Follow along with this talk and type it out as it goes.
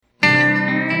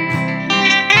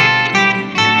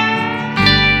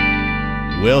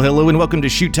Well, hello and welcome to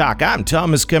Shoot Talk. I'm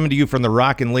Thomas, coming to you from the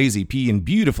Rockin' Lazy P in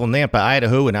beautiful Nampa,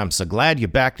 Idaho, and I'm so glad you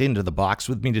backed into the box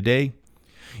with me today.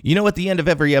 You know, at the end of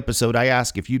every episode, I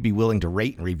ask if you'd be willing to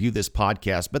rate and review this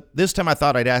podcast, but this time I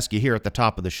thought I'd ask you here at the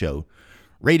top of the show.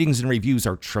 Ratings and reviews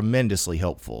are tremendously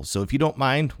helpful, so if you don't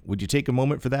mind, would you take a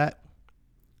moment for that?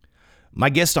 My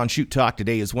guest on Shoot Talk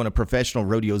today is one of professional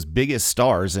rodeo's biggest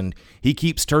stars, and he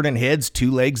keeps turning heads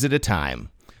 2 legs at a time.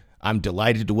 I'm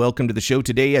delighted to welcome to the show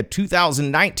today a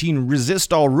 2019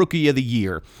 Resist All Rookie of the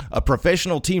Year, a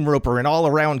professional team roper and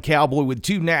all-around cowboy with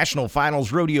 2 national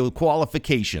finals rodeo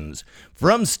qualifications.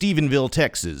 From Stephenville,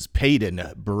 Texas,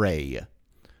 Paden Bray.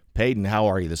 Paden, how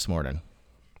are you this morning?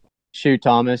 Shoot,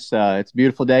 Thomas. It's a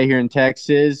beautiful day here in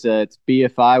Texas. It's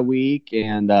BFI week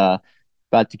and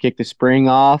about to kick the spring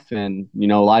off, and, you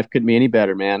know, life couldn't be any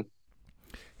better, man.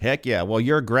 Heck yeah. Well,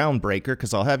 you're a groundbreaker,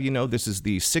 because I'll have you know this is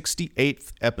the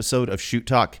 68th episode of Shoot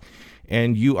Talk,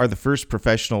 and you are the first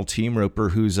professional team roper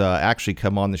who's actually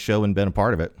come on the show and been a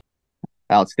part of it.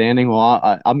 Outstanding.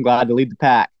 Well, I'm glad to lead the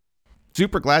pack.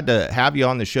 Super glad to have you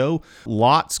on the show.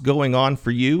 Lots going on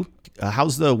for you.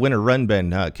 How's the winter run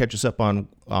been? Catch us up on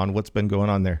what's been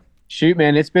going on there. Shoot,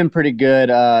 man, it's been pretty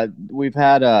good. We've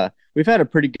had a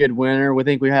pretty good winter. We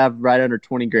think we have right under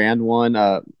 20 grand won.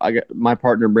 I got my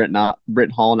partner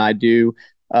Brent Hall and I do.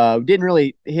 Didn't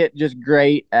really hit just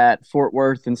great at Fort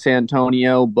Worth and San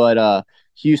Antonio, but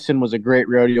Houston was a great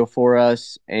rodeo for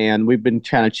us, and we've been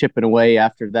kind of chipping away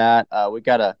after that.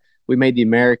 We made the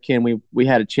American. We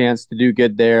had a chance to do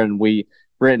good there, and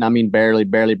Brent barely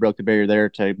barely broke the barrier there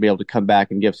to be able to come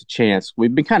back and give us a chance.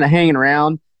 We've been kind of hanging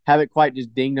around, haven't quite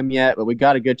just dinged them yet, but we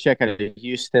got a good check out of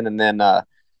Houston, and then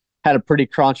had a pretty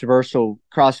controversial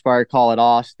crossfire call at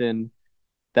Austin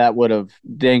that would have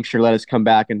dang sure let us come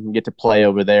back and get to play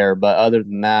over there. But other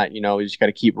than that, you know, we just got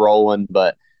to keep rolling.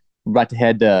 But we're about to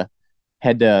head to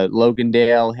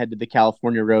Logandale, head to the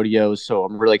California rodeos. So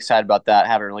I'm really excited about that.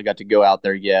 Haven't really got to go out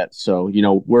there yet. So, you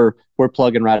know, we're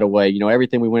plugging right away. You know,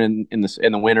 everything we win in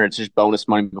the winter, it's just bonus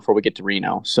money before we get to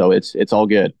Reno. So it's all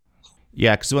good.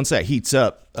 Yeah, because once that heats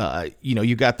up, you know,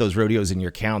 you got those rodeos in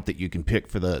your count that you can pick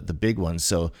for the big ones.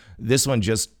 So this one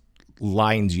just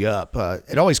lines you up.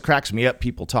 It always cracks me up,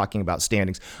 people talking about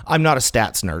standings. I'm not a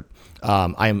stats nerd.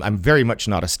 I'm very much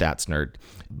not a stats nerd.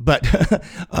 But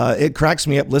it cracks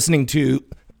me up listening to,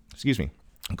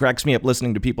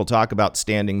 people talk about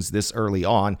standings this early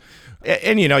on.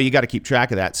 And you know, you got to keep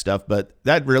track of that stuff, but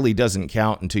that really doesn't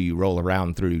count until you roll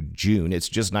around through June. It's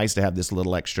just nice to have this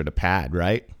little extra to pad,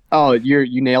 right? Oh,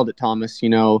 you nailed it, Thomas. You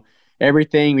know,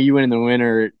 everything you win in the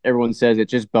winter, everyone says it's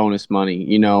just bonus money,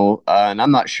 you know, and I'm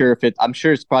not sure I'm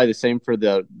sure it's probably the same for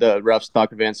the rough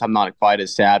stock events. I'm not quite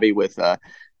as savvy with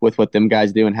what them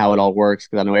guys do and how it all works,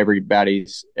 because I know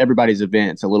everybody's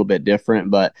event's a little bit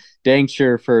different, but dang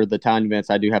sure for the time events,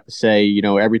 I do have to say, you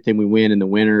know, everything we win in the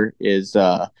winter is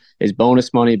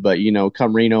bonus money, but, you know,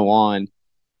 come Reno on,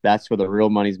 that's where the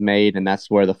real money's made, and that's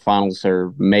where the finals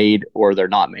are made or they're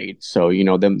not made. So, you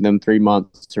know, them 3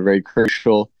 months are very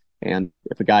crucial. And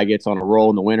if a guy gets on a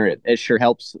roll in the winter, it sure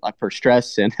helps for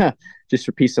stress and just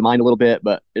for peace of mind a little bit,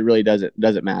 but it really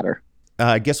doesn't matter.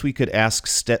 I guess we could ask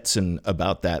Stetson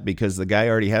about that, because the guy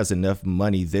already has enough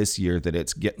money this year that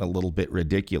it's getting a little bit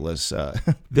ridiculous.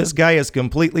 This guy has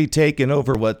completely taken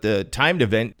over what the timed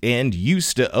event end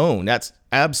used to own. That's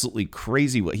absolutely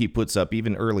crazy what he puts up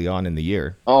even early on in the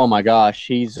year. Oh my gosh,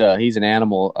 he's an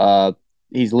animal.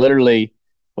 He's literally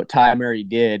what Ty Murray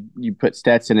did. You put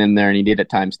Stetson in there and he did it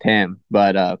times 10.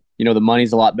 But you know, the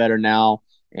money's a lot better now,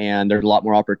 and there's a lot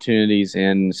more opportunities,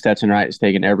 and Stetson Wright has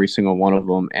taken every single one of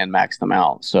them and maxed them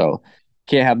out. So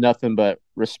can't have nothing but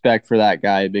respect for that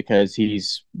guy, because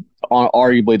he's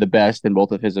arguably the best in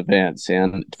both of his events.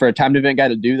 And for a timed event guy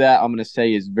to do that, I'm going to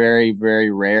say is very,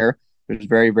 very rare. It's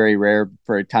very, very rare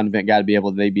for a timed event guy to be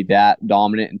able to be that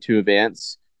dominant in 2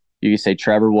 events. You could say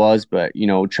Trevor was, but, you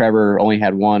know, Trevor only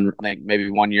had one, I think maybe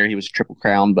 1 year he was Triple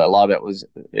Crown, but a lot of it was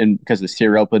because the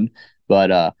Steer Open.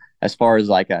 But as far as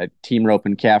like a team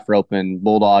roping, calf roping,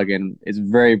 bulldog, and it's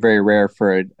very, very rare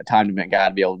for a timed event guy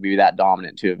to be able to be that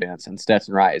dominant in 2 events. And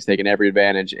Stetson Wright is taking every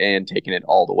advantage and taking it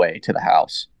all the way to the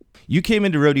house. You came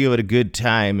into rodeo at a good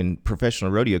time in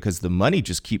professional rodeo, because the money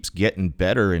just keeps getting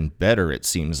better and better, it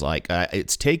seems like.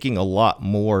 It's taking a lot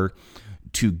more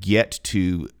to get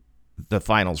to the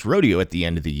finals rodeo at the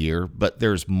end of the year, but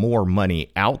there's more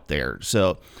money out there.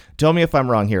 So tell me if I'm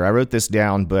wrong here. I wrote this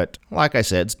down, but like I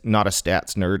said, not a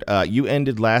stats nerd. You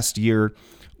ended last year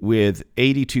with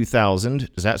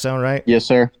 82,000. Does that sound right? Yes,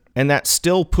 sir. And that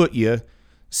still put you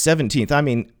 17th. I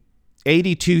mean,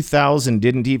 82,000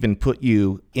 didn't even put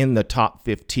you in the top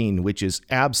 15, which is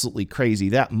absolutely crazy.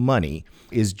 That money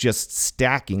is just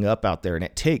stacking up out there, and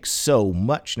it takes so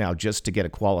much now just to get a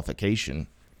qualification.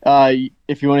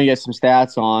 If you want to get some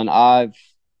stats on, I've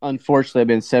unfortunately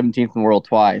been 17th in the world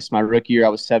twice. My rookie year, I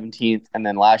was 17th, and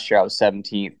then last year I was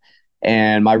 17th.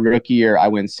 And my rookie year, I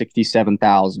win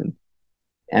 67,000,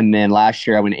 and then last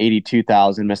year I win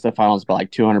 82,000. Missed the finals by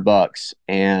like $200,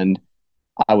 and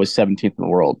I was 17th in the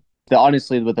world.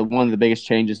 Honestly, one of the biggest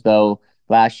changes though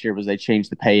last year was they changed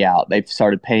the payout. They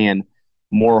started paying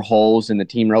more holes in the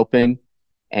team roping,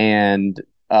 and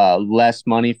less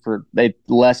money for they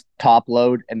less top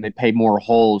load, and they pay more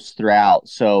holes throughout.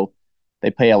 So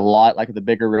they pay a lot. Like at the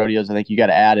bigger rodeos, I think you got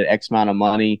to add an X amount of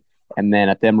money, and then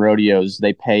at them rodeos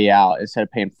they pay out instead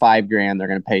of paying $5,000, they're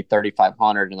going to pay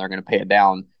 3,500, and they're going to pay it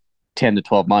down 10 to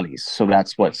 12 monies. So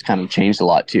that's what's kind of changed a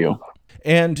lot too.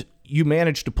 And you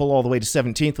managed to pull all the way to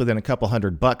 17th within a couple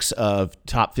 $100 of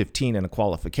top 15 in a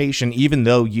qualification, even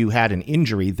though you had an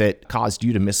injury that caused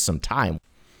you to miss some time.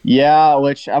 Yeah,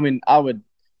 which I mean,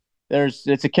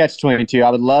 it's a catch-22. I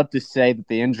would love to say that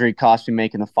the injury cost me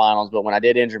making the finals, but when I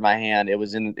did injure my hand, it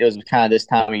was kind of this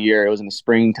time of year. It was in the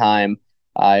springtime.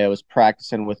 I was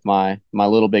practicing with my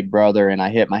little big brother, and I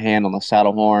hit my hand on the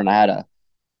saddle horn. I had a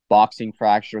boxing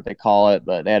fracture, what they call it,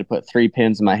 but they had to put 3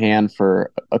 pins in my hand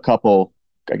for a couple,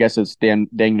 I guess it's dang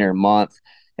near a month.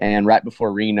 And right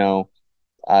before Reno,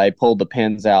 I pulled the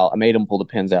pins out. I made them pull the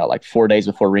pins out like 4 days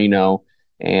before Reno,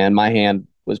 and my hand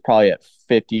was probably at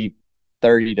 30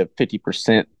 to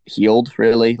 50% healed,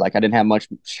 really. Like I didn't have much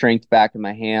strength back in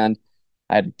my hand.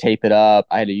 I had to tape it up.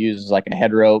 I had to use like a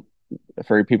head rope.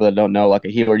 For people that don't know, like a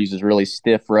healer uses really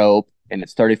stiff rope, and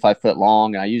it's 35 foot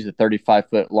long. And I used a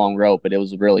 35-foot long rope, but it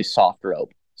was a really soft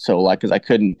rope. So like, cause I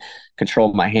couldn't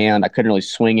control my hand, I couldn't really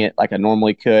swing it like I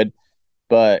normally could.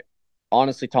 But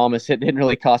honestly, Thomas, it didn't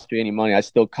really cost me any money. I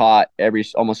still caught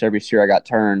almost every steer I got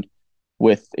turned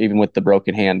even with the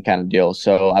broken hand kind of deal.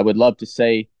 So I would love to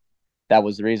say that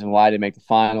was the reason why I didn't make the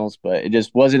finals, but it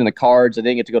just wasn't in the cards. I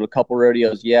didn't get to go to a couple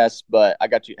rodeos, yes, but I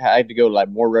had to go to like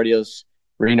more rodeos.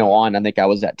 Reno on, I think I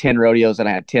was at 10 rodeos and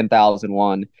I had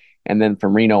 10,001. And then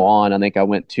from Reno on, I think I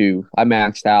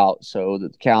maxed out. So the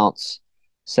counts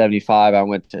 75, I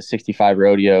went to 65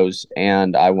 rodeos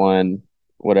and I won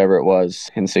whatever it was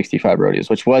in 65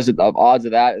 rodeos, which wasn't the odds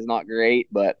of that is not great,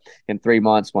 but in 3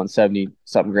 months, won 70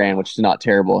 something grand, which is not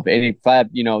terrible.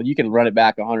 You can run it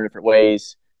back 100 different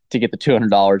ways to get the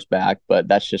 $200 back, but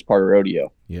that's just part of rodeo.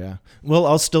 Yeah. Well,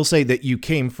 I'll still say that you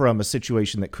came from a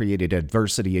situation that created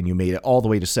adversity and you made it all the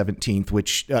way to 17th,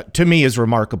 which to me is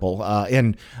remarkable.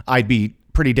 And I'd be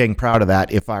pretty dang proud of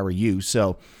that if I were you.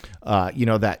 So,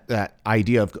 that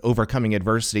idea of overcoming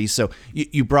adversity. So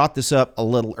you brought this up a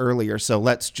little earlier. So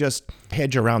let's just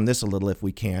hedge around this a little if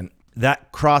we can.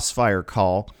 That crossfire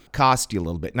call cost you a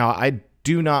little bit. Now, I'm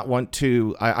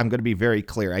going to be very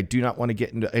clear. I do not want to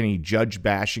get into any judge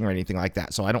bashing or anything like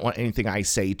that. So I don't want anything I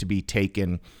say to be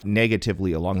taken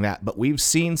negatively along that. But we've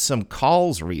seen some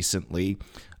calls recently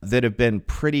that have been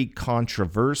pretty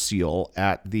controversial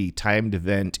at the timed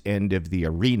event end of the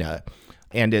arena,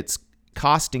 and it's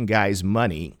costing guys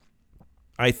money.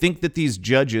 I think that these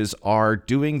judges are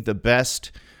doing the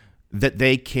best that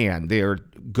they can. They're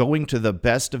going to the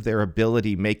best of their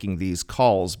ability making these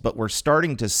calls, but we're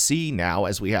starting to see now,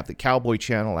 as we have the Cowboy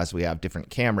Channel, as we have different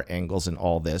camera angles and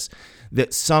all this,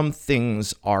 that some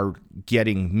things are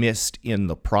getting missed in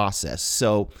the process.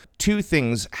 So 2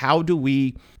 things: how do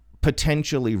we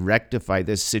potentially rectify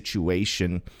this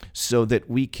situation so that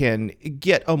we can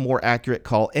get a more accurate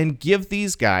call and give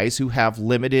these guys who have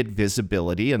limited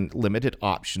visibility and limited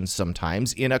options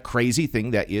sometimes in a crazy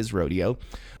thing that is rodeo,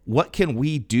 what can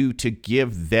we do to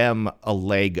give them a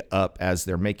leg up as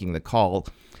they're making the call?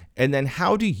 And then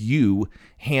how do you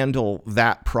handle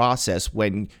that process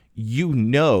when you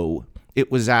know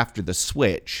it was after the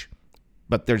switch,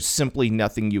 but there's simply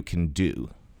nothing you can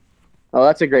do? Oh,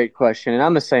 that's a great question, and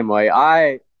I'm the same way.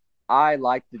 I'm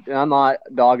not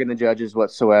dogging the judges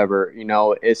whatsoever.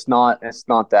 It's not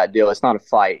that deal. It's not a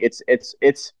fight. It's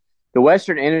the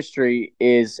Western industry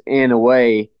is, in a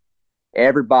way,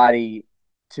 everybody.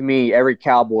 To me, every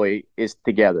cowboy is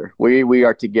together. We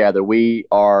are together. We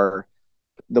are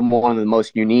one of the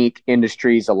most unique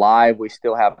industries alive. We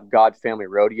still have God Family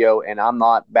Rodeo, and I'm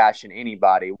not bashing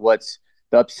anybody. What's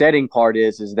the upsetting part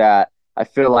is that I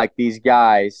feel like these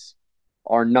guys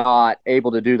are not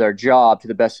able to do their job to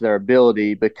the best of their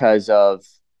ability because of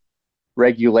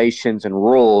regulations and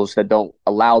rules that don't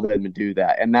allow them to do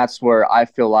that. And that's where I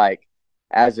feel like,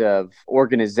 as an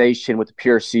organization with the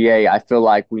PRCA, I feel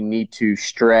like we need to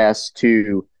stress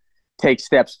to take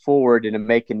steps forward into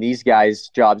making these guys'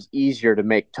 jobs easier to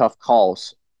make tough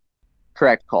calls,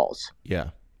 correct calls.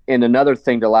 Yeah. And another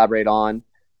thing to elaborate on,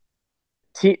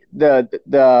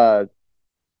 the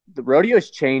rodeo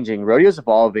is changing. Rodeo is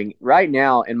evolving right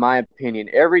now. In my opinion,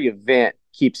 every event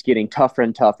keeps getting tougher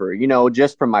and tougher.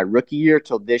 Just from my rookie year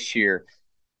till this year,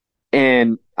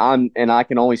 and I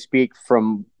can only speak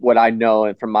from what I know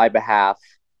and from my behalf.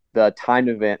 The timed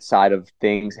event side of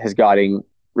things has gotten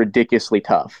ridiculously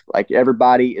tough. Like,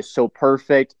 everybody is so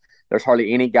perfect. There's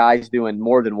hardly any guys doing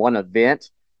more than one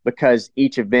event because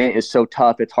each event is so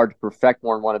tough. It's hard to perfect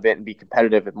more than one event and be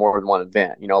competitive at more than one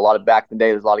event. A lot of back in the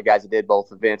day, there's a lot of guys that did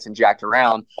both events and jacked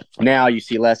around. Now you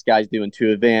see less guys doing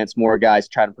two events, more guys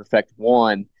trying to perfect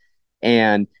one.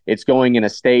 And it's going in a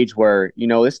stage where,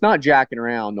 it's not jacking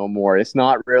around no more. It's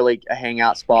not really a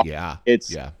hangout spot. Yeah.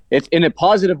 It's in a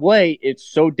positive way. It's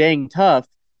so dang tough.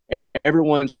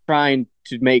 Everyone's trying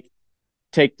to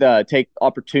take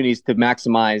opportunities to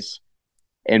maximize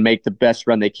and make the best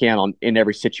run they can in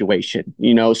every situation.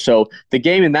 So the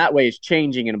game in that way is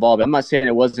changing and evolving. I'm not saying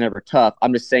it wasn't ever tough.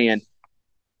 I'm just saying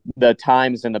the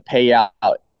times and the payout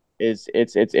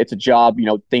it's a job.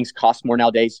 Things cost more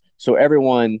nowadays. So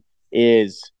everyone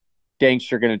is dang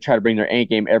sure going to try to bring their A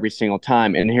game every single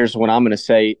time. And here's what I'm going to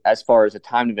say as far as a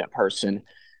timed event person.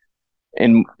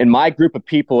 In my group of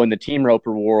people in the team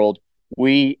roper world,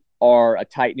 we are a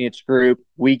tight-knit group.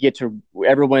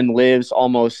 Everyone lives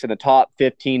almost in the top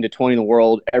 15 to 20 in the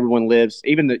world. Everyone lives,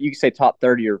 you can say top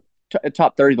 30 or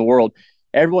top 30 in the world.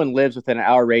 Everyone lives within an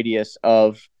hour radius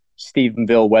of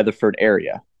Stephenville, Weatherford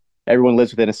area. Everyone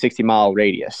lives within a 60-mile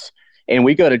radius. And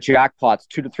we go to jackpots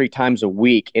 2 to 3 times a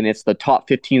week, and it's the top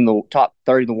 15, the top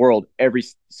 30 in the world every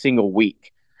single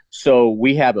week. So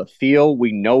we have a feel.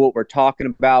 We know what we're talking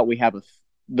about. We have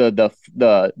the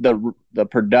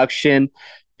production,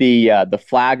 the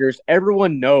flaggers.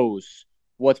 Everyone knows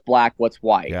what's black, what's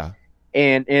white. Yeah.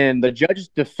 And in the judge's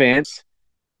defense,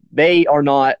 they are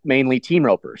not mainly team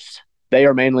ropers. They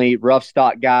are mainly rough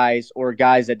stock guys or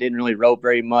guys that didn't really rope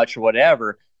very much or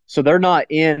whatever. So they're not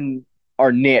in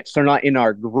our niche. They're not in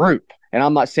our group. And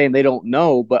I'm not saying they don't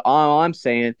know, but all I'm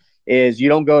saying is you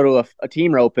don't go to a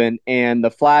team roping and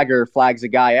the flagger flags a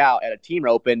guy out at a team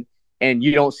roping and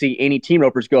you don't see any team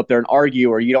ropers go up there and argue,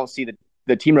 or you don't see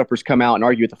the team ropers come out and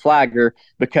argue with the flagger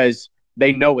because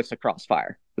they know it's a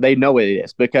crossfire. They know what it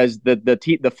is because the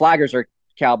flaggers are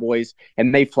cowboys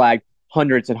and they flag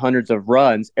hundreds and hundreds of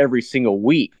runs every single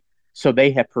week. So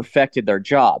they have perfected their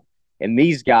job. And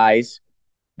these guys,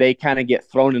 they kind of get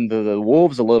thrown into the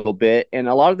wolves a little bit. And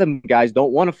a lot of them guys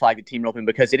don't want to flag the team roping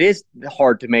because it is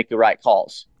hard to make the right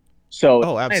calls. So,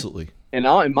 oh, absolutely. And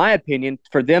in my opinion,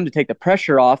 for them to take the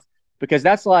pressure off, because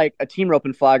that's like a team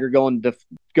roping flagger going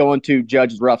to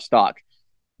judge rough stock.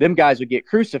 Them guys would get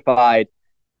crucified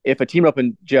if a team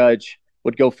roping judge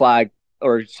would go judge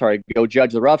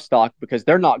the rough stock, because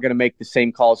they're not going to make the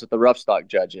same calls that the rough stock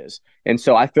judges. And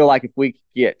so I feel like if we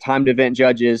get timed event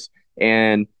judges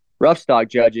and rough stock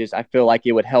judges, I feel like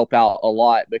it would help out a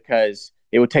lot because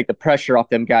it would take the pressure off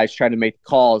them guys trying to make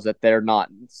calls that they're not.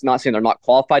 It's not saying they're not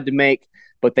qualified to make,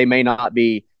 but they may not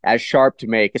be as sharp to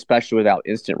make, especially without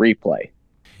instant replay.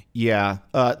 Yeah,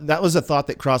 that was a thought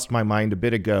that crossed my mind a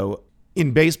bit ago.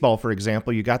 In baseball, for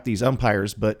example, you got these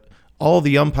umpires, but all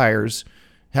the umpires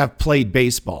have played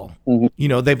baseball.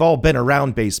 Mm-hmm. They've all been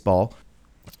around baseball.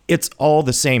 It's all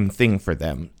the same thing for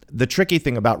them. The tricky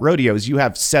thing about rodeo is you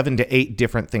have 7 to 8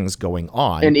 different things going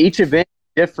on. And each event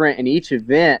is different, and each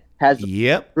event has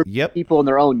people in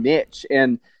their own niche.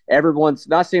 And everyone's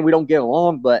not saying we don't get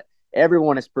along, but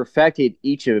everyone has perfected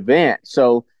each event.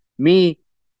 So me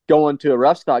going to a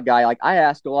rough stock guy, like I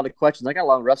ask a lot of questions. I got a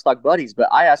lot of rough stock buddies, but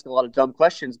I ask a lot of dumb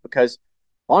questions because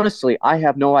honestly, I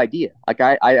have no idea. Like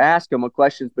I ask them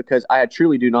questions because I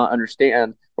truly do not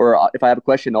understand, or if I have a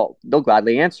question, they'll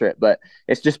gladly answer it. But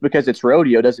it's just because it's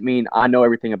rodeo doesn't mean I know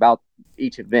everything about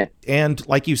each event. And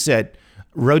like you said,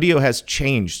 rodeo has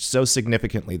changed so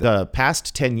significantly. The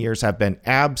past 10 years have been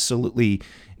absolutely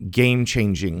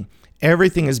game-changing.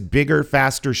 Everything is bigger,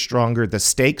 faster, stronger. The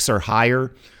stakes are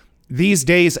higher. These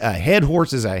days, a head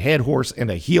horse is a head horse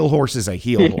and a heel horse is a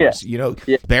heel horse.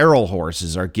 Barrel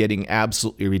horses are getting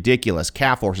absolutely ridiculous.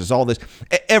 Calf horses, all this,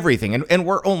 everything. And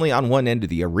we're only on one end of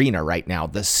the arena right now.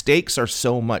 The stakes are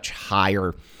so much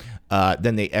higher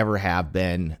than they ever have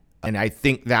been. And I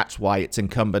think that's why it's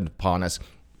incumbent upon us.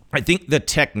 I think the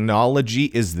technology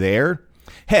is there.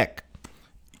 Heck,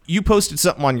 you posted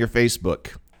something on your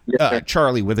Facebook,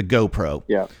 Charlie with a GoPro.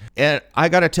 Yeah. And I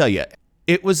got to tell you,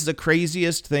 it was the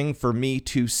craziest thing for me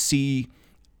to see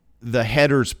the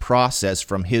header's process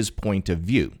from his point of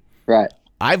view. Right.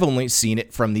 I've only seen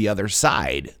it from the other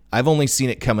side. I've only seen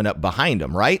it coming up behind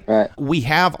them, right? Right. We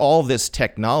have all this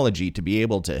technology to be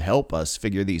able to help us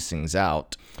figure these things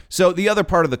out. So the other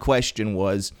part of the question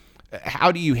was,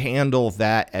 how do you handle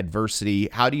that adversity?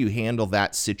 How do you handle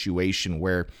that situation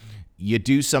where you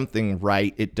do something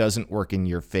right, it doesn't work in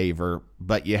your favor,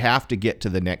 but you have to get to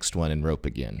the next one and rope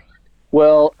again?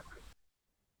 Well,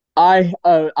 I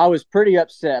was pretty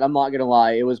upset. I'm not gonna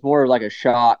lie. It was more like a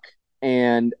shock,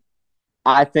 and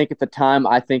I think at the time,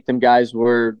 I think them guys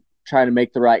were trying to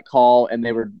make the right call, and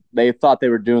they thought they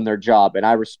were doing their job, and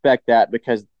I respect that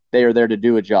because they are there to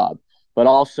do a job. But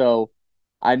also,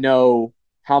 I know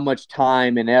how much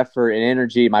time and effort and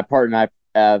energy my partner and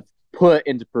I have put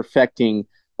into perfecting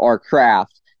our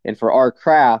craft, and for our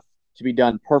craft to be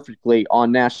done perfectly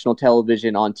on national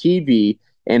television, on TV,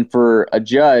 and for a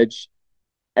judge,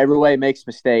 everybody makes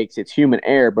mistakes. It's human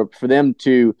error, but for them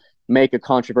to make a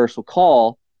controversial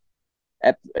call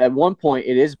at one point,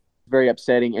 it is very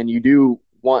upsetting, and you do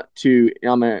want to.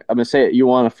 I'm gonna say it. You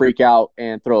want to freak out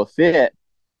and throw a fit,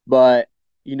 but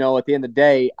at the end of the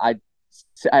day, I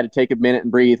had to take a minute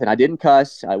and breathe, and I didn't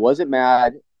cuss. I wasn't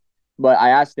mad, but I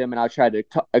asked them, and I tried to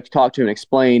talk to them and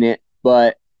explain it.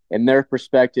 But in their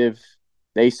perspective,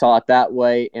 they saw it that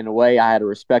way. In a way, I had to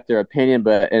respect their opinion,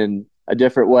 but in a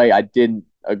different way, I didn't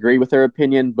agree with their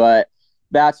opinion. But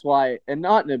that's why, and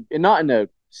not in a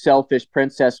selfish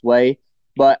princess way,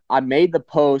 but I made the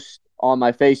post on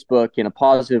my Facebook in a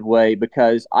positive way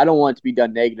because I don't want it to be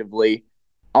done negatively.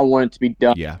 I want it to be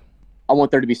done. Yeah. I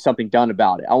want there to be something done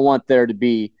about it. I want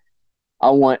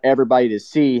everybody to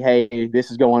see, hey, this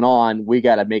is going on. We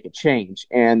got to make a change.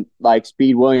 And like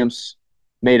Speed Williams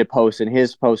made a post, and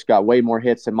his post got way more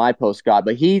hits than my post got,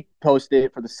 but he posted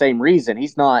it for the same reason.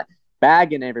 He's not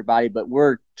bagging everybody, but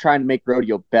we're trying to make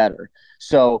rodeo better.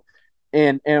 So,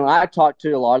 and I talked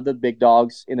to a lot of the big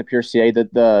dogs in the PRCA,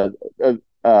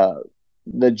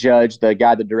 the judge, the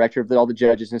guy, the director of all the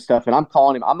judges and stuff, and I'm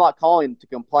calling him. I'm not calling to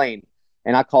complain.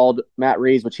 And I called Matt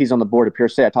Reeves, which he's on the board of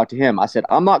PRCA. I talked to him. I said,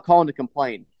 I'm not calling to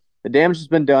complain. The damage has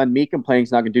been done. Me complaining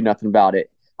is not going to do nothing about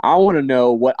it. I want to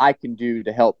know what I can do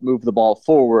to help move the ball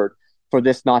forward for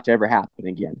this not to ever happen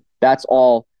again. That's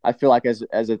all I feel like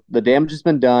the damage has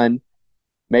been done.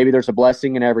 Maybe there's a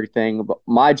blessing in everything. But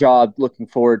my job, looking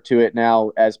forward to it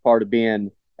now as part of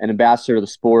being an ambassador of the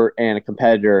sport and a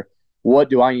competitor,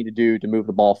 what do I need to do to move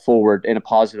the ball forward in a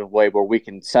positive way where we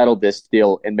can settle this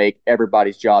deal and make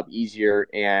everybody's job easier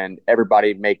and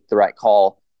everybody make the right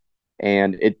call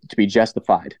and it to be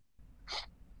justified?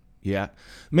 Yeah.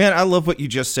 Man, I love what you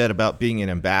just said about being an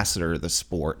ambassador of the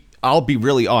sport. I'll be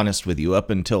really honest with you. Up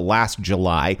until last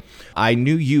July, I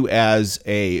knew you as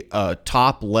a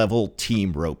top-level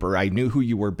team roper. I knew who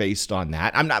you were based on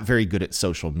that. I'm not very good at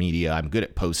social media. I'm good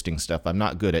at posting stuff. I'm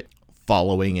not good at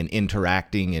following and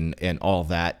interacting and all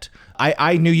that.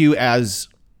 I knew you as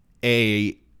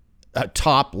a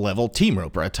top-level team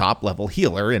roper, a top-level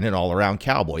healer, and an all-around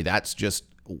cowboy. That's just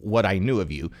what I knew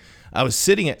of you. I was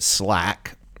sitting at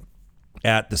Slack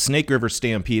at the Snake River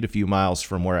Stampede a few miles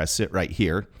from where I sit right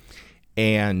here,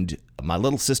 and my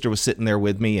little sister was sitting there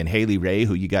with me, and Haley Ray,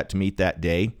 who you got to meet that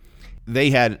day. They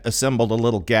had assembled a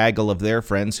little gaggle of their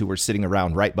friends who were sitting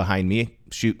around right behind me,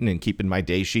 shooting and keeping my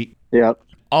day sheet. Yep.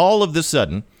 All of the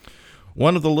sudden,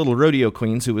 one of the little rodeo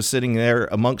queens who was sitting there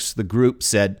amongst the group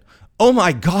said, "Oh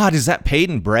my God, is that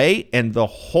Paden Bray?" And the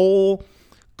whole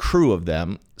crew of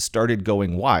them started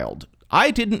going wild.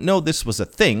 I didn't know this was a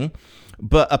thing,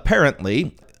 but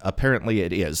apparently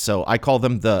it is. So I call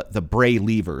them the Bray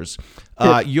Leavers.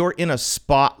 You're in a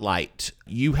spotlight.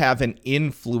 You have an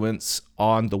influence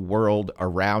on the world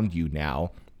around you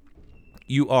now.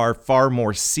 You are far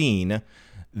more seen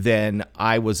than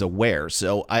I was aware.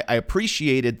 So I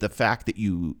appreciated the fact that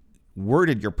you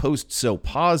worded your post so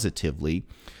positively,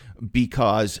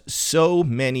 because so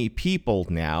many people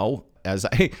now, as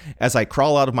I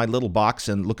crawl out of my little box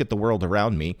and look at the world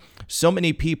around me, so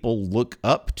many people look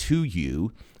up to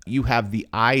you. You have the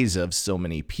eyes of so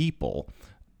many people.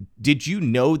 Did you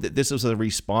know that this was a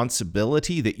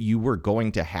responsibility that you were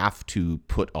going to have to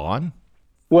put on?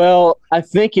 Well, I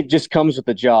think it just comes with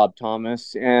the job,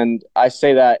 Thomas, and I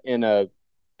say that in a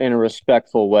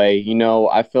respectful way.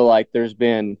 I feel like there's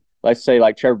been, let's say,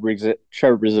 like Trevor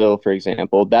Brazil, for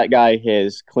example. That guy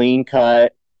is clean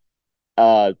cut,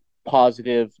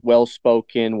 positive, well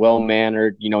spoken, well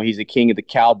mannered. He's the king of the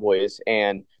Cowboys,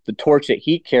 and the torch that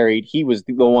he carried, he was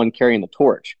the one carrying the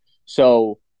torch.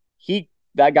 So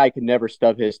that guy could never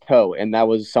stub his toe, and that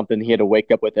was something he had to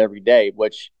wake up with every day,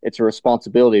 which it's a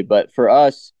responsibility. But for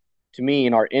us, to me,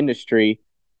 in our industry,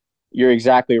 you're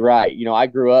exactly right. I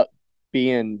grew up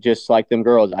being just like them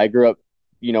girls. I grew up,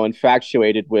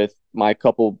 infatuated with my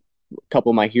couple a couple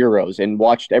of my heroes and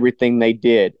watched everything they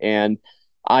did. And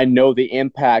I know the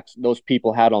impact those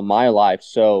people had on my life.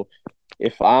 So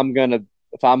if I'm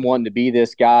wanting to be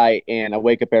this guy and I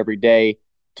wake up every day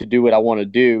to do what I want to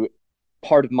do,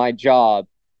 part of my job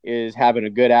is having a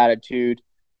good attitude,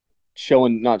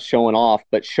 showing not showing off,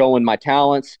 but showing my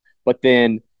talents, but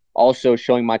then also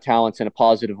showing my talents in a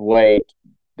positive way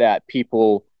that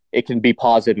people it can be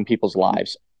positive in people's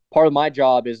lives. Part of my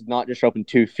job is not just open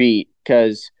 2 feet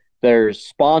because their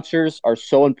sponsors are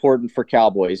so important for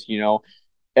Cowboys.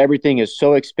 Everything is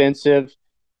so expensive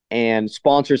and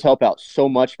sponsors help out so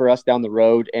much for us down the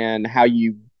road, and how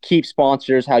you keep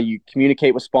sponsors, how you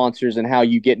communicate with sponsors, and how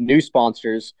you get new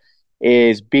sponsors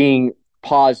is being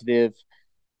positive,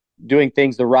 doing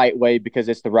things the right way because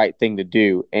it's the right thing to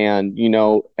do. And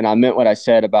I meant what I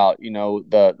said about,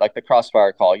 the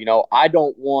crossfire call. I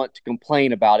don't want to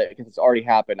complain about it because it's already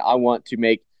happened. I want to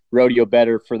make rodeo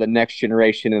better for the next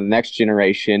generation and the next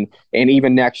generation and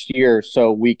even next year so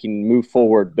we can move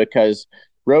forward, because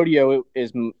rodeo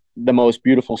is the most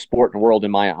beautiful sport in the world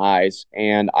in my eyes.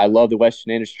 And I love the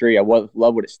Western industry. I love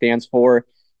what it stands for.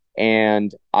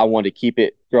 And I want to keep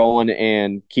it growing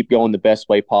and keep going the best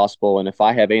way possible. And if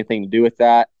I have anything to do with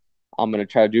that, I'm going to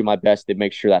try to do my best to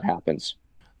make sure that happens.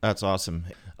 That's awesome.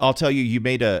 I'll tell you, you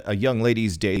made a young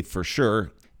lady's day for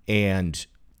sure. And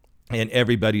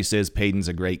everybody says Paden's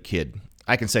a great kid.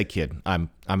 I can say kid. I'm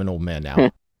an old man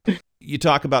now. You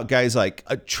talk about guys like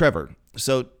Trevor.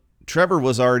 So Trevor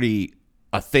was already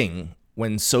a thing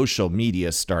when social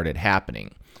media started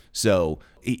happening. So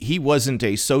he wasn't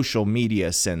a social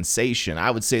media sensation. I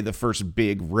would say the first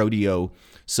big rodeo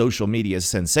social media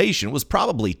sensation was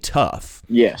probably Tough.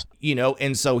 Yes.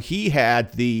 And so he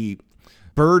had the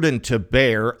burden to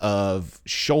bear of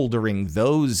shouldering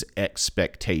those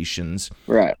expectations.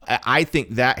 Right. I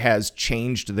think that has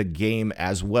changed the game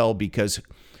as well, because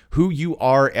who you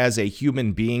are as a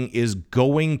human being is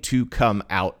going to come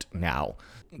out now.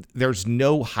 There's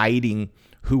no hiding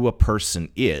who a person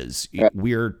is. Right.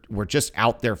 We're just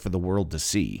out there for the world to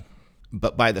see.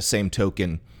 But by the same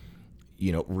token,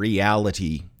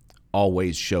 reality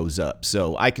always shows up.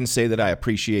 So I can say that I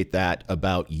appreciate that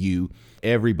about you.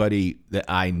 Everybody that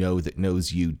I know that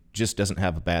knows you just doesn't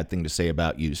have a bad thing to say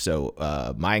about you. So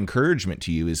my encouragement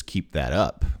to you is keep that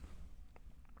up.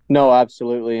 No,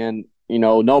 absolutely. And,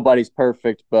 nobody's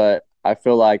perfect, but I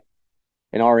feel like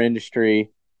in our industry,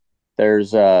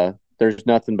 there's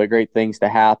nothing but great things to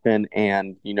happen.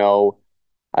 And,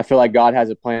 I feel like God has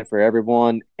a plan for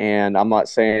everyone. And I'm not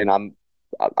saying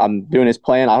I'm doing his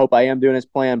plan. I hope I am doing his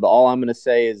plan. But all I'm going to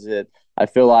say is that I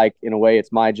feel like, in a way,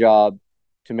 it's my job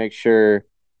to make sure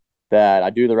that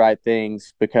I do the right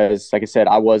things, because, like I said,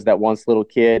 I was that once little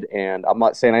kid, and I'm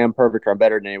not saying I am perfect or I'm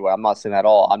better than anyone. I'm not saying that at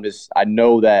all. I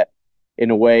know that,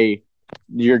 in a way,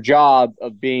 your job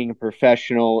of being a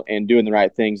professional and doing the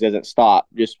right things doesn't stop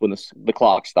just when the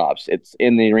clock stops. It's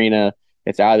in the arena,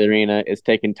 it's out of the arena, it's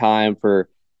taking time for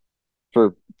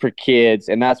kids.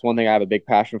 And that's one thing I have a big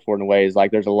passion for, in a way, is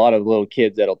like there's a lot of little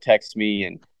kids that'll text me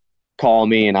and call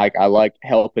me, and I like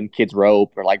helping kids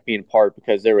rope or like being part,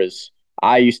 because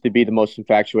I used to be the most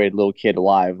infatuated little kid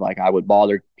alive. Like, I would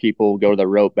bother people, go to their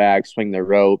rope bag, swing their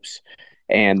ropes.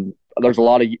 And there's a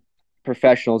lot of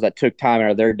professionals that took time out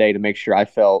of their day to make sure I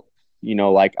felt,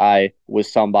 like I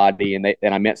was somebody and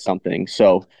I meant something.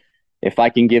 So if I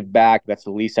can give back, that's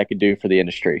the least I could do for the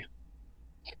industry.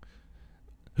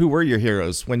 Who were your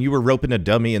heroes when you were roping a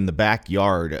dummy in the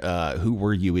backyard? Who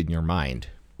were you in your mind?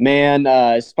 Man,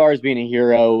 as far as being a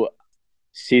hero,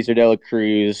 Cesar de la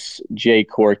Cruz, Jay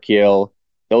Corkill,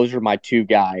 those were my two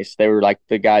guys. They were like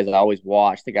the guys I always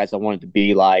watched, the guys I wanted to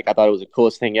be like. I thought it was the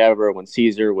coolest thing ever when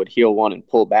Cesar would heel one and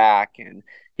pull back, and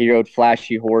he rode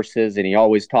flashy horses, and he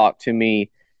always talked to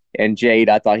me. And Jade,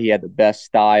 I thought he had the best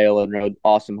style and rode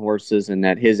awesome horses, and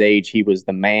at his age, he was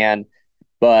the man.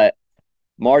 But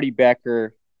Marty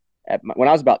Becker, when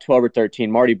I was about 12 or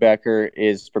 13, Marty Becker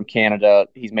is from Canada.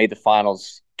 He's made the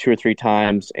finals 2 or 3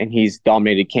 times, and he's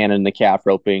dominated Canada in the calf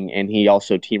roping, and he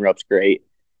also team ropes great.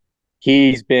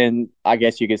 He's been, I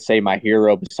guess you could say, my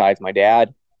hero besides my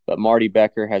dad, but Marty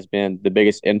Becker has been the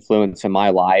biggest influence in my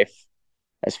life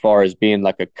as far as being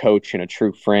like a coach and a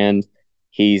true friend.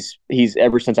 He's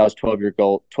ever since I was 12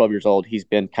 years old, he's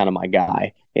been kind of my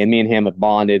guy, and me and him have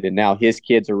bonded, and now his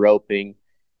kids are roping,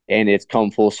 and it's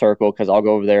come full circle because I'll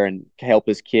go over there and help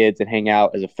his kids and hang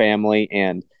out as a family.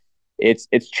 And it's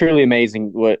truly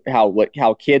amazing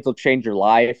how kids will change your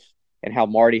life, and how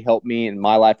Marty helped me in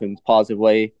my life in a positive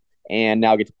way. And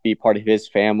now I get to be part of his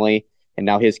family, and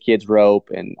now his kids rope.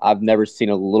 And I've never seen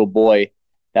a little boy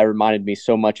that reminded me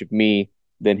so much of me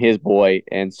than his boy,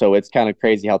 and so it's kind of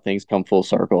crazy how things come full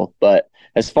circle. But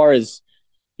as far as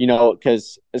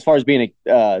because as far as being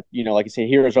a like I say,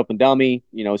 heroes open dummy,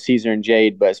 Caesar and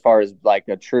Jade, but as far as like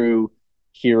a true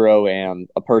hero and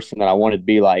a person that I wanted to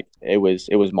be like, it was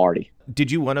Marty.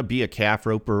 Did you want to be a calf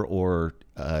roper or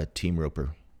a team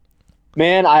roper?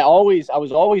 Man, I was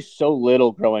always so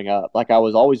little growing up. Like I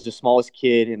was always the smallest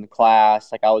kid in the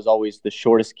class. Like I was always the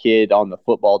shortest kid on the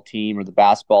football team or the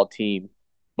basketball team.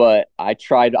 But I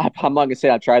tried. I'm not gonna say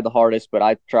I tried the hardest, but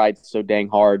I tried so dang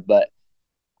hard. But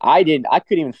I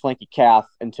couldn't even flank a calf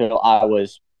until I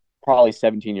was probably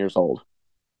 17 years old.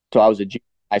 So I was a junior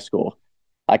in high school.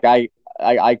 Like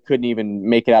I couldn't even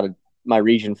make it out of my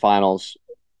region finals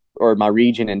or my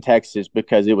region in Texas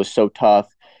because it was so tough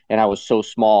and I was so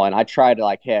small. And I tried it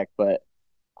like heck, but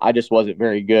I just wasn't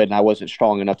very good and I wasn't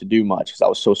strong enough to do much because I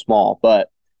was so small.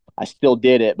 But I still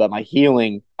did it. But my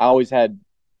healing, I always had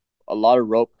a lot of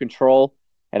rope control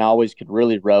and I always could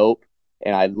really rope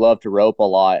and I love to rope a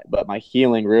lot, but my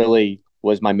healing really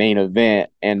was my main event.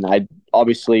 And I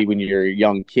obviously when you're a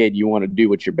young kid, you want to do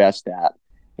what you're best at.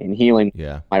 And healing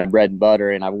Yeah. my bread and butter.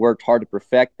 And I worked hard to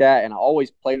perfect that. And I always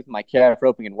played with my calf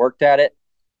roping and worked at it.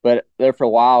 But there for a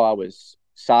while I was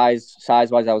size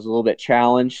wise, I was a little bit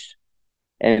challenged.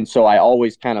 And so I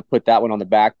always kind of put that one on the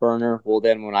back burner. Well,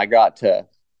 then when I got to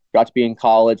be in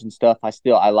college and stuff, I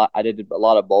did a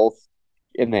lot of both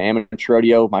in the amateur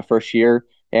rodeo my first year.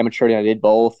 Amateur rodeo, I did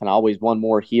both, and I always won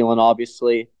more healing,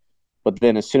 obviously. But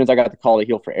then as soon as I got the call to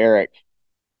heal for Eric,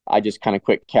 I just kind of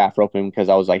quit calf roping because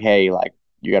I was like, hey, like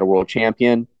you got a world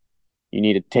champion, you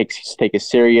need to take it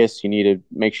serious. You need to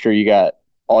make sure you got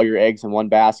all your eggs in one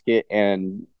basket,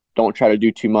 and don't try to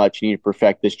do too much. You need to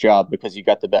perfect this job because you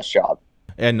got the best job.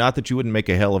 And not that you wouldn't make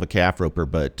a hell of a calf roper,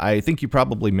 but I think you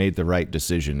probably made the right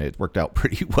decision. It worked out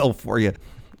pretty well for you.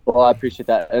 Well, I appreciate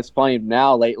that. It's funny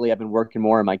now lately I've been working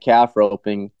more in my calf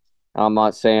roping. I'm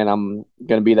not saying I'm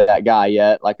gonna be that guy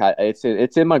yet. Like it's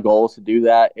in my goals to do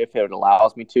that if it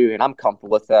allows me to, and I'm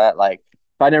comfortable with that. Like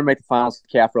if I never make the finals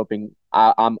calf roping,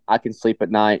 I can sleep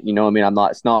at night. You know what I mean?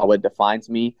 It's not what defines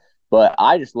me, but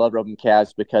I just love roping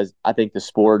calves because I think the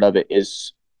sport of it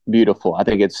is beautiful. I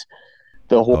think it's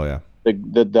the whole Oh, yeah.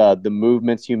 the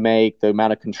movements you make, the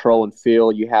amount of control and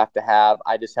feel you have to have.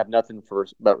 I just have nothing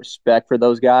but respect for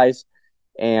those guys,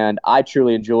 and I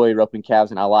truly enjoy roping calves,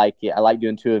 and I like it. I like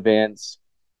doing two events,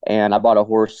 and I bought a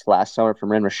horse last summer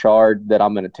from Ren Richard that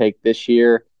I'm going to take this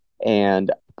year,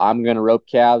 and I'm going to rope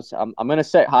calves. I'm going to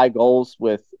set high goals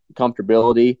with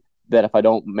comfortability. That if I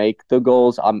don't make the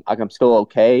goals, I'm still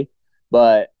okay,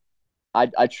 but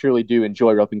I truly do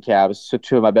enjoy roping calves. So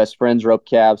two of my best friends rope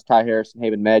calves, Ty Harris and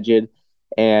Haven Medjid,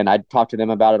 and I talk to them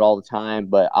about it all the time.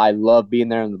 But I love being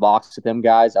there in the box with them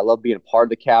guys. I love being a part of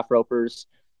the calf ropers.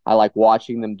 I like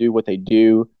watching them do what they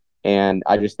do, and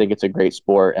I just think it's a great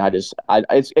sport. And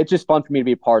it's just fun for me to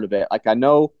be a part of it. Like I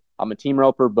know I'm a team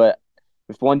roper, but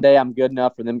if one day I'm good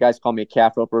enough for them guys to call me a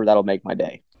calf roper, that'll make my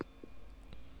day.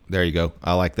 There you go.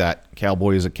 I like that.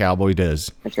 Cowboy is a cowboy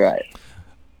does. That's right.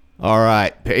 All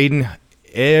right, Paden.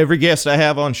 Every guest I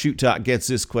have on Shoot Talk gets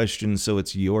this question, so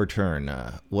it's your turn.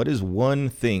 What is one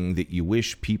thing that you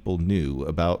wish people knew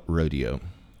about rodeo?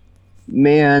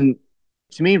 Man,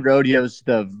 to me, rodeo's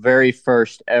the very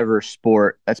first ever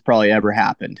sport that's probably ever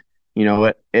happened.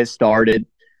 It started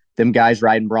them guys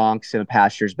riding broncs in the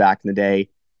pastures back in the day.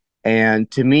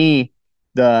 And to me,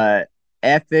 the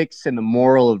ethics and the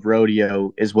moral of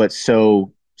rodeo is what's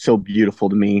so beautiful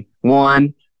to me.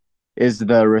 One is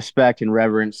the respect and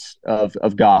reverence of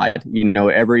God. At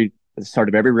the start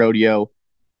of every rodeo,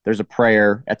 there's a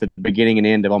prayer at the beginning and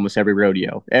end of almost every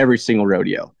rodeo, every single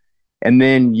rodeo. And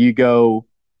then you go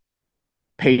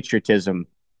patriotism,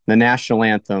 the national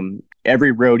anthem,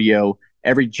 every rodeo,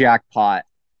 every jackpot,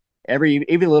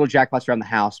 even little jackpots around the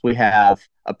house, we have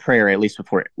a prayer at least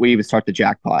before we even start the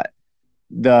jackpot.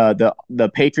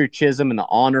 The patriotism and the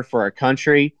honor for our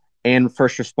country and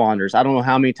first responders. I don't know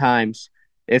how many times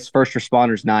it's first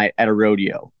responders night at a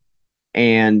rodeo.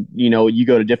 And, you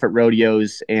go to different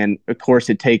rodeos and of course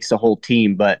it takes a whole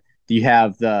team, but you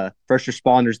have the first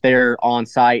responders there on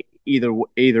site,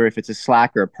 either if it's a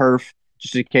slack or a perf,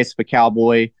 just in case if a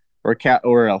cowboy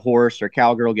or a horse or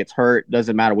cowgirl gets hurt,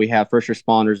 doesn't matter. We have first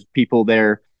responders, people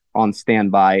there on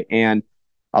standby. And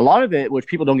a lot of it, which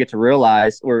people don't get to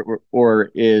realize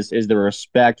or is the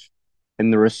respect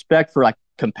for like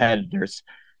competitors.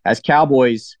 As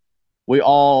cowboys, we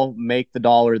all make the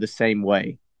dollar the same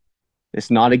way. It's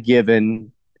not a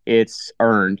given, it's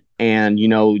earned. And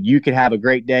you could have a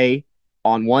great day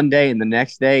on one day and the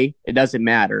next day it doesn't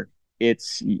matter.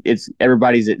 it's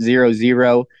everybody's at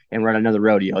 0-0 and we're at another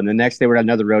rodeo. And the next day we're at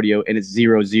another rodeo and it's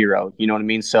 0-0. You know what I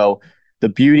mean? So the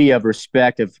beauty of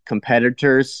respect of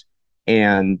competitors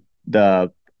and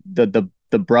the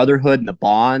brotherhood and the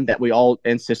bond that we all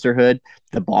and sisterhood,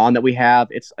 the bond that we have,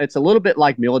 it's a little bit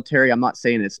like military. I'm not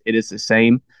saying it is the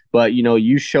same, but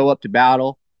you show up to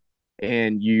battle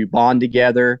and you bond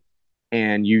together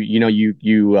and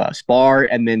you spar,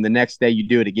 and then the next day you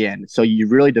do it again. So you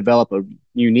really develop a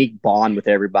unique bond with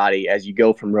everybody as you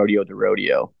go from rodeo to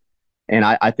rodeo. And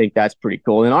I think that's pretty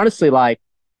cool. And honestly, like,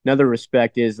 another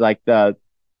respect is like the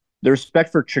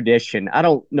respect for tradition. I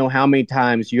don't know how many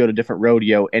times you go to different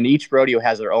rodeo, and each rodeo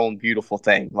has their own beautiful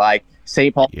thing. Like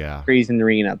St. Paul Yeah. trees in the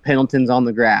arena, Pendleton's on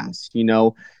the grass.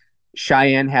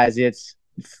 Cheyenne has its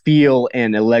feel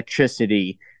and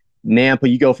electricity. Nampa,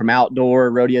 you go from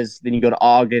outdoor rodeos, then you go to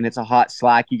Ogden, it's a hot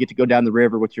slack. You get to go down the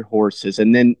river with your horses,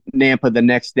 and then Nampa the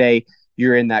next day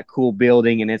you're in that cool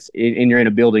building, and you're in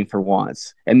a building for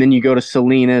once. And then you go to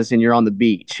Salinas and you're on the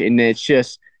beach, and it's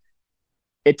just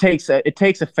it takes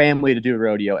a family to do a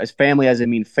rodeo. As family as I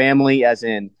mean family as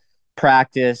in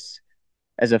practice,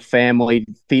 as a family,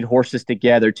 feed horses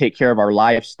together, take care of our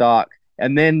livestock.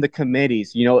 And then the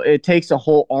committees, it takes a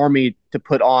whole army to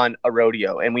put on a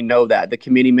rodeo. And we know that the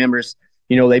committee members,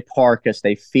 they park us,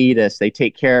 they feed us, they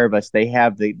take care of us. They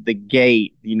have the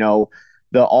gate,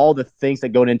 all the things that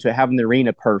go into having the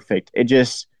arena perfect. It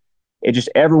just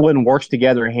everyone works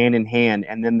together hand in hand.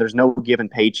 And then there's no given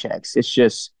paychecks.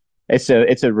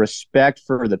 It's a respect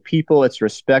for the people. It's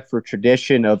respect for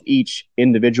tradition of each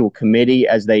individual committee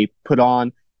as they put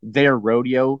on their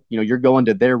rodeo. You're going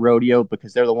to their rodeo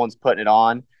because they're the ones putting it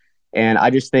on. And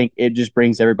I just think it just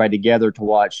brings everybody together to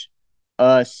watch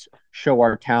us show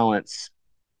our talents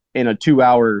in a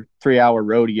 2-hour, 3-hour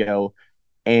rodeo.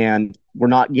 And we're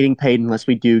not getting paid unless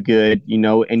we do good,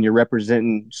 and you're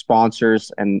representing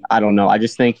sponsors. And I don't know. I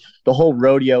just think the whole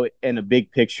rodeo in a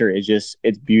big picture it's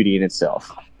beauty in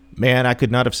itself. Man, I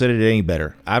could not have said it any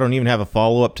better. I don't even have a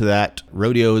follow-up to that.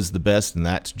 Rodeo is the best, and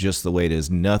that's just the way it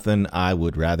is. Nothing I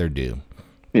would rather do.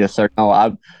 Yes, sir.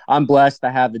 No, I'm blessed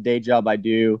to have the day job I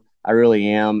do. I really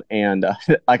am, and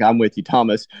like, I'm with you,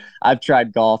 Thomas. I've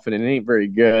tried golf, and it ain't very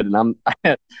good. And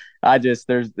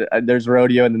there's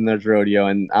rodeo, and then there's rodeo,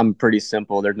 and I'm pretty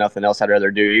simple. There's nothing else I'd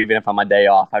rather do. Even if on my day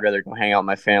off, I'd rather go hang out with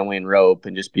my family and rope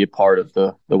and just be a part of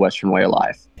the Western way of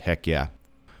life. Heck yeah.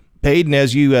 Paden,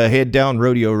 as you head down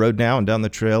Rodeo Road now and down the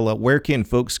trail, where can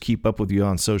folks keep up with you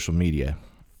on social media?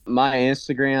 My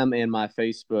Instagram and my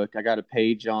Facebook. I got a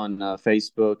page on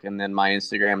Facebook, and then my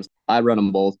Instagram. I run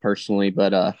them both personally,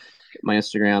 but my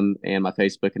Instagram and my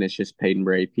Facebook, and it's just Paden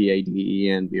Bray,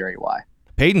 PADEN BRAY.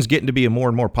 Paden's getting to be a more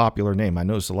and more popular name. I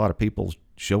noticed a lot of people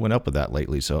showing up with that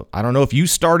lately. So I don't know if you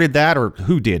started that or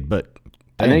who did, but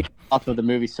I think off of the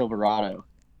movie Silverado.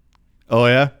 Oh,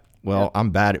 yeah? Well, yeah. I'm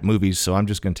bad at movies, so I'm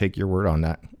just going to take your word on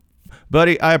that.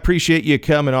 Buddy, I appreciate you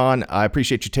coming on. I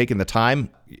appreciate you taking the time.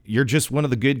 You're just one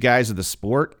of the good guys of the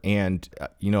sport, and,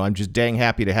 I'm just dang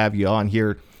happy to have you on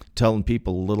here telling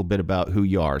people a little bit about who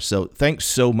you are. So thanks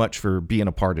so much for being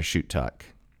a part of Shoot Talk.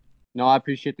 No, I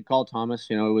appreciate the call, Thomas.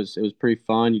 It was pretty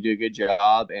fun. You do a good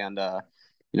job, and,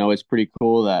 it's pretty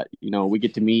cool that, we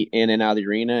get to meet in and out of the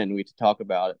arena, and we get to talk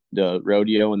about the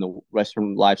rodeo and the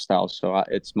Western lifestyle. So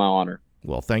it's my honor.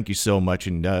 Well, thank you so much,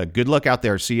 and good luck out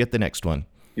there. See you at the next one.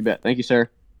 You bet. Thank you, sir.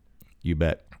 You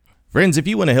bet. Friends, if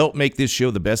you want to help make this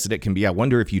show the best that it can be, I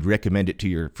wonder if you'd recommend it to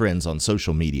your friends on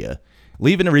social media.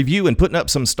 Leaving a review and putting up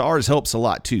some stars helps a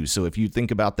lot too, so if you think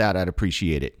about that, I'd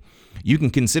appreciate it. You can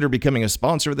consider becoming a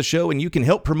sponsor of the show, and you can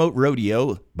help promote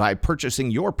rodeo by purchasing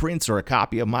your prints or a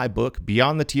copy of my book,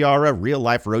 Beyond the Tiara, Real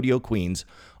Life Rodeo Queens.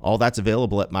 All that's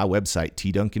available at my website,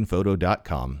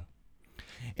 tduncanphoto.com.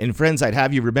 And friends, I'd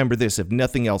have you remember this, if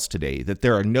nothing else today, that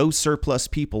there are no surplus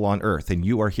people on earth, and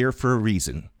you are here for a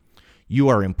reason. You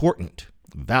are important,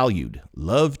 valued,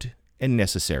 loved, and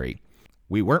necessary.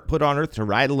 We weren't put on earth to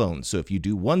ride alone, so if you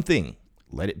do one thing,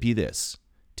 let it be this: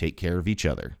 take care of each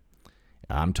other.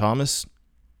 I'm Thomas,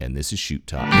 and this is Shoot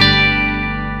Talk.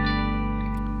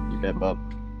 You bet, bub.